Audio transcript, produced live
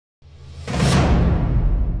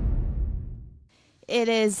It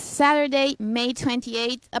is Saturday, May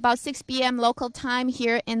 28th, about 6 p.m. local time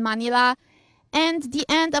here in Manila, and the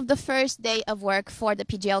end of the first day of work for the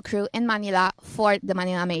PGL crew in Manila for the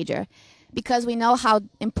Manila Major. Because we know how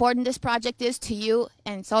important this project is to you,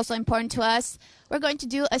 and it's also important to us, we're going to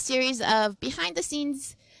do a series of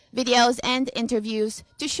behind-the-scenes videos and interviews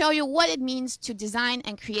to show you what it means to design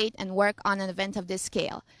and create and work on an event of this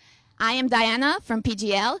scale. I am Diana from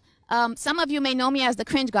PGL. Some of you may know me as the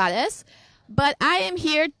Cringe Goddess, but I am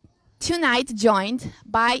here tonight joined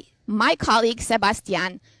by my colleague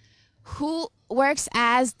Sebastian, who works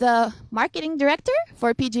as the marketing director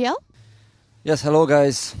for PGL. Yes, hello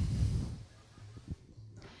guys.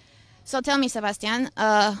 So tell me, Sebastian,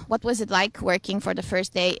 what was it like working for the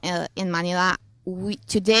first day in Manila?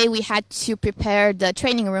 Today we had to prepare the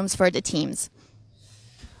training rooms for the teams.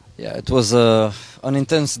 Yeah, it was an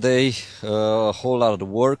intense day, a whole lot of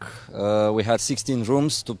work. We had 16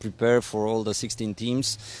 rooms to prepare for all the 16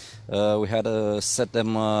 teams. We had to set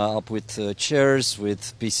them up with chairs,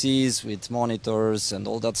 with PCs, with monitors and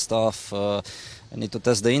all that stuff. I need to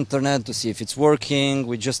test the internet to see if it's working.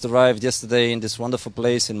 We just arrived yesterday in this wonderful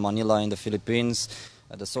place in Manila in the Philippines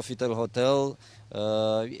at the Sofitel Hotel.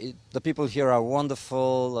 The people here are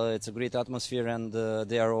wonderful. It's a great atmosphere, and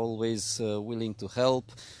they are always willing to help.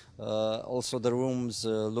 Also the rooms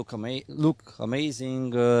look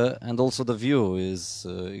amazing, and also the view is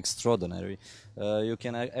extraordinary. You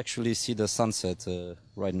can actually see the sunset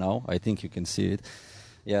right now. I think you can see it.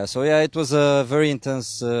 Yeah, so yeah, it was a very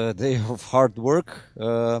intense day of hard work,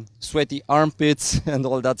 sweaty armpits and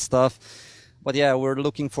all that stuff. But yeah, we're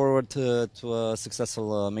looking forward to a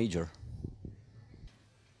successful major.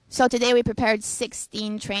 So today we prepared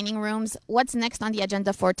 16 training rooms. What's next on the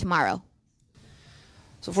agenda for tomorrow?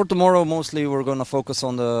 So for tomorrow, mostly we're going to focus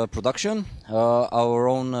on the production, our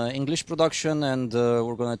own English production, and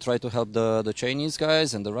we're going to try to help the Chinese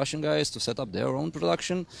guys and the Russian guys to set up their own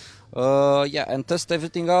production. Yeah, and test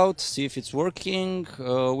everything out, see if it's working.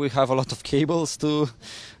 We have a lot of cables to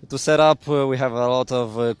set up. We have a lot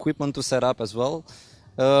of equipment to set up as well.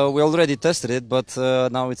 We already tested it, but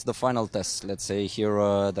now it's the final test, let's say, here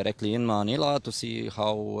directly in Manila to see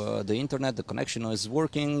how the internet, the connection is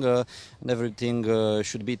working, and everything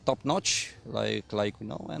should be top-notch, like we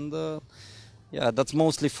know. And yeah, that's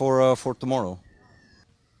mostly for tomorrow.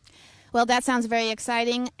 Well, that sounds very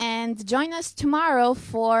exciting. And join us tomorrow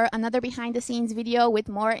for another behind-the-scenes video with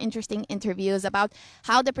more interesting interviews about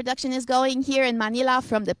how the production is going here in Manila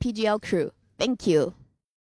from the PGL crew. Thank you.